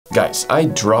Guys, I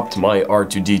dropped my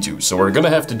R2-D2, so we're gonna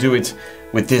have to do it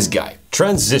with this guy.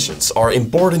 Transitions are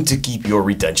important to keep your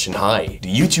retention high.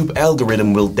 The YouTube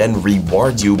algorithm will then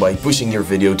reward you by pushing your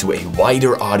video to a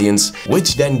wider audience,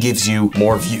 which then gives you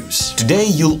more views. Today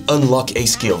you'll unlock a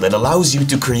skill that allows you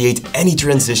to create any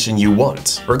transition you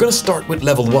want. We're gonna start with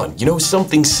level 1,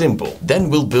 something simple. Then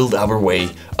we'll build our way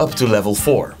up to level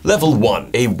 4. Level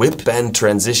 1, a whip band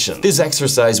transition. This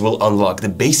exercise will unlock the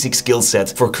basic skill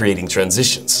set for creating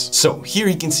transitions. So here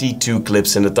you can see 2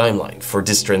 clips in the timeline. For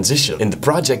this transition, in the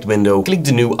project window, click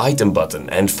the new item button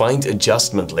and find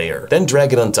adjustment layer. Then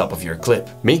drag it on top of your clip.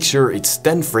 Make sure it's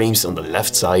 10 frames on the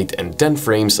left side and 10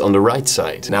 frames on the right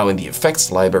side. Now in the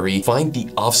effects library, find the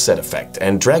offset effect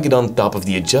and drag it on top of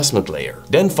the adjustment layer.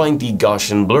 Then find the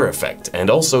Gaussian blur effect and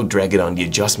also drag it on the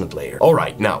adjustment layer.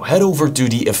 Alright, now head over to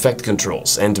the effect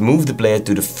controls and move the player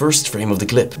to the first frame of the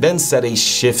clip. Then set a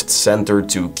shift center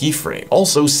to keyframe.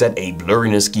 Also set a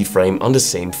blurriness keyframe on the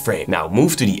same frame. Now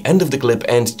move to the end of the clip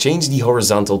and change the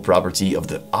horizontal property of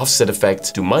the offset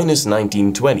effect to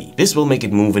 -1920. This will make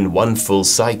it move in one full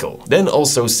cycle. Then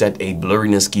also set a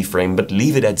blurriness keyframe but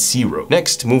leave it at 0.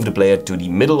 Next, move the player to the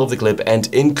middle of the clip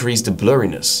and increase the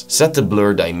blurriness. Set the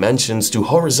blur dimensions to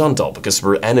horizontal because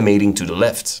we're animating to the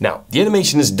left. Now, the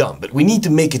animation is done, but we need to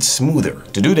make it smoother.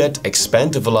 To do that,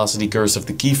 expand the velocity curves of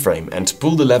the keyframe and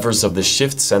pull the levers of the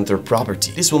shift center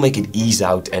property. This will make it ease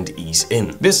out and ease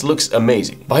in. This looks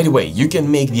amazing. By the way, you can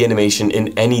make the animation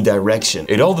in any direction.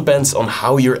 It all depends on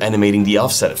how you're animating the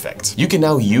offset effect. You can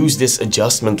now use this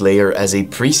adjustment layer as a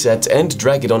preset and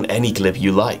drag it on any clip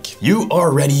you like. You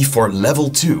are ready for level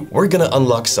 2. We're gonna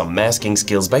unlock some masking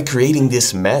skills by creating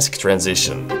this mask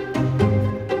transition.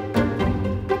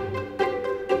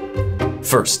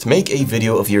 First, make a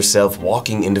video of yourself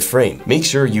walking in the frame. Make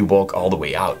sure you walk all the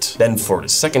way out. Then for the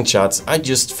second shot, I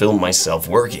just film myself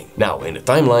working. Now in the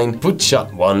timeline, put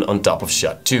shot 1 on top of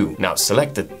shot 2. Now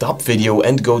select the top video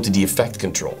and go to the effect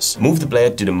controls. Move the player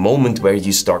to the moment where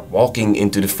you start walking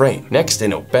into the frame. Next,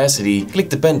 in opacity, click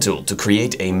the pen tool to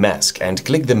create a mask and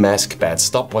click the mask pad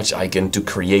stopwatch icon to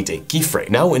create a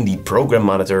keyframe. Now in the program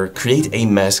monitor, create a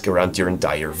mask around your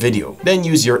entire video. Then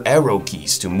use your arrow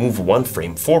keys to move 1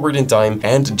 frame forward in time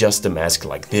and adjust the mask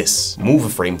like this. Move a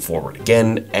frame forward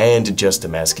again and adjust the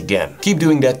mask again. Keep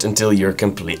doing that until you're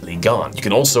completely gone. You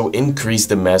can also increase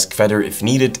the mask feather if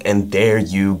needed, and there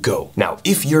you go. Now,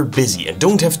 if you're busy and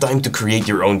don't have time to create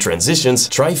your own transitions,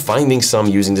 try finding some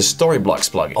using the Storyblocks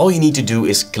plugin. All you need to do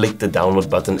is click the download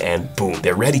button and boom,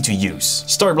 they're ready to use.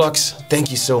 Storyblocks,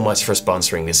 thank you so much for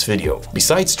sponsoring this video.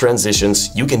 Besides transitions,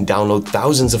 you can download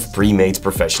thousands of pre-made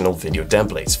professional video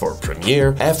templates for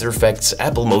Premiere, After Effects,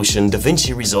 Apple Motion, DaVinci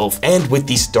Resolve, and with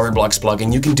the Storyblocks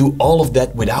plugin you can do all of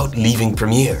that without leaving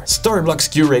Premiere. Storyblocks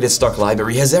curated stock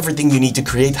library has everything you need to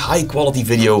create high quality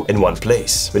video in one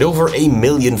place. With over 1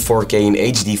 million 4K and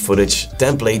HD footage,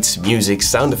 templates, music,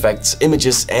 sound effects,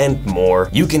 images and more,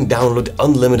 you can download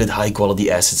unlimited high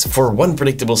quality assets for one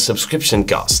predictable subscription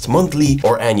cost, monthly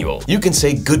or annual. You can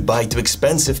say goodbye to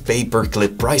expensive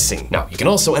pay-per-clip pricing. Now, you can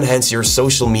also enhance your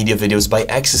social media videos by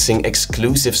accessing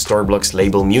exclusive Storyblocks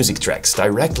label music tracks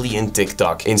directly in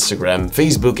TikTok, Instagram,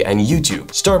 Facebook and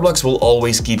YouTube. Storyblocks will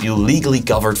always keep you legally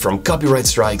covered from copyright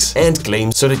strikes and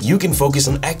claims so that you can focus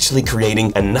on actually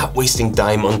creating and not wasting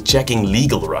time on checking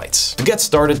legal rights. To get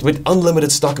started with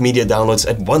unlimited stock media downloads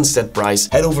at one set price,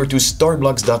 head over to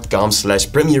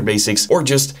storyblocks.com/premierebasics or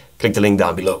just click the link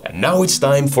down below. And now it's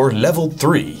time for level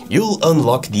 3. You'll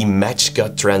unlock the match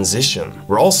cut transition.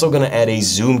 We're also gonna add a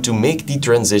zoom to make the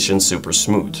transition super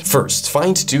smooth. First,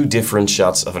 find 2 different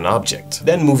shots of an object.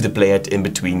 Then move the playhead in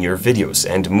between your videos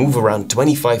and move around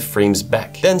 25 frames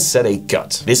back. Then set a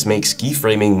cut. This makes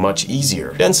keyframing much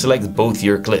easier. Then select both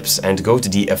your clips and go to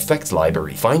the effect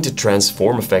library. Find the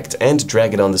transform effect and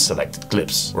drag it on the selected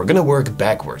clips. We're gonna work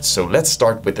backwards, so let's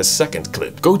start with the second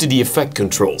clip. Go to the effect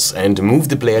controls and move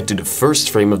the player to the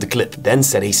first frame of the clip, then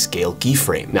set a scale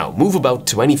keyframe. Now move about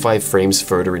 25 frames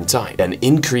further in time, then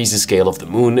increase the scale of the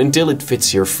moon until it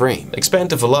fits your frame.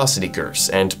 Expand the velocity curves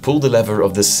and pull the lever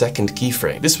of the second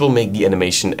keyframe. This will make the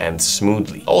animation end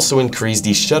smoothly. Also increase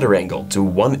the shutter angle to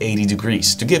 180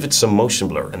 degrees to give it some motion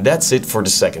blur. And that's it for the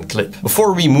second clip.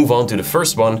 Before we move on to the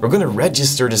first one, we're gonna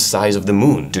register the size of the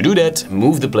moon. To do that,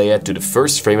 move the playhead to the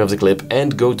first frame of the clip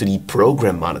and go to the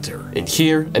program monitor. And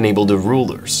here, enable the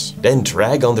rulers. Then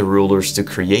drag on the the rulers to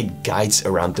create guides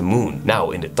around the moon.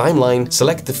 Now in the timeline,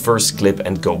 select the first clip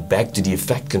and go back to the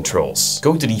effect controls.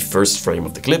 Go to the first frame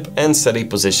of the clip and set a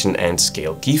position and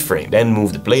scale keyframe. Then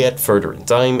move the playhead further in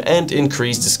time and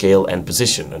increase the scale and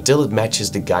position until it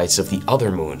matches the guides of the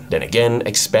other moon. Then again,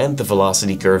 expand the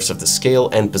velocity curves of the scale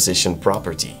and position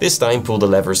property. This time pull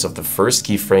the levers of the first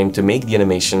keyframe to make the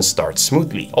animation start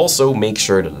smoothly. Also make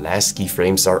sure the last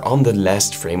keyframes are on the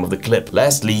last frame of the clip.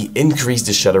 Lastly, increase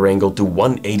the shutter angle to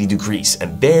 180 degrees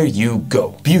and there you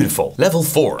go. Beautiful. Level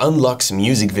 4 unlocks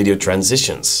music video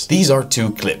transitions. These are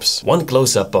two clips, one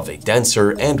close-up of a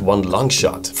dancer and one long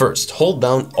shot. First, hold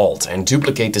down Alt and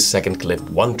duplicate the second clip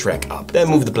one track up. Then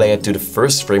move the playhead to the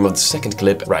first frame of the second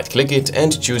clip, right-click it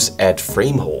and choose Add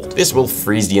Frame Hold. This will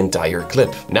freeze the entire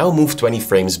clip. Now move 20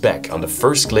 frames back on the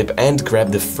first clip and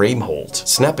grab the frame hold.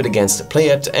 Snap it against the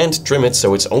playhead and trim it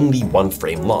so it's only one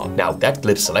frame long. Now that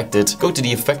clip selected, go to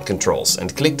the effect controls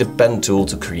and click the pen tool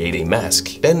to create a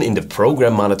mask. Then in the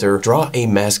program monitor, draw a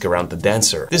mask around the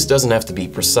dancer. This doesn't have to be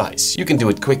precise. You can do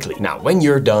it quickly. Now when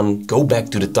you're done, go back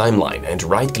to the timeline and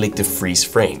right-click the freeze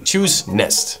frame. Choose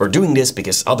Nest. We're doing this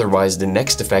because otherwise the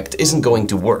next effect isn't going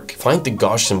to work. Find the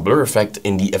Gaussian blur effect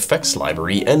in the effects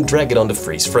library and drag it on the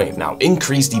freeze frame. Now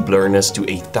increase the blurriness to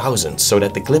 1000 so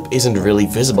that the clip isn't really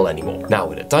visible anymore.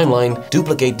 Now in the timeline,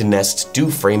 duplicate the nest 2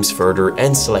 frames further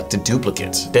and select the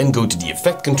duplicate. Then go to the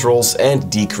effect controls and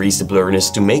decrease the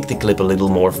blurriness to make the clip a little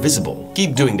more visible.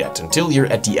 Keep doing that until you're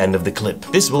at the end of the clip.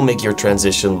 This will make your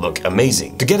transition look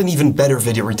amazing. To get an even better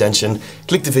video retention,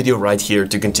 click the video right here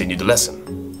to continue the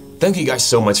lesson. Thank you guys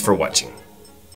so much for watching.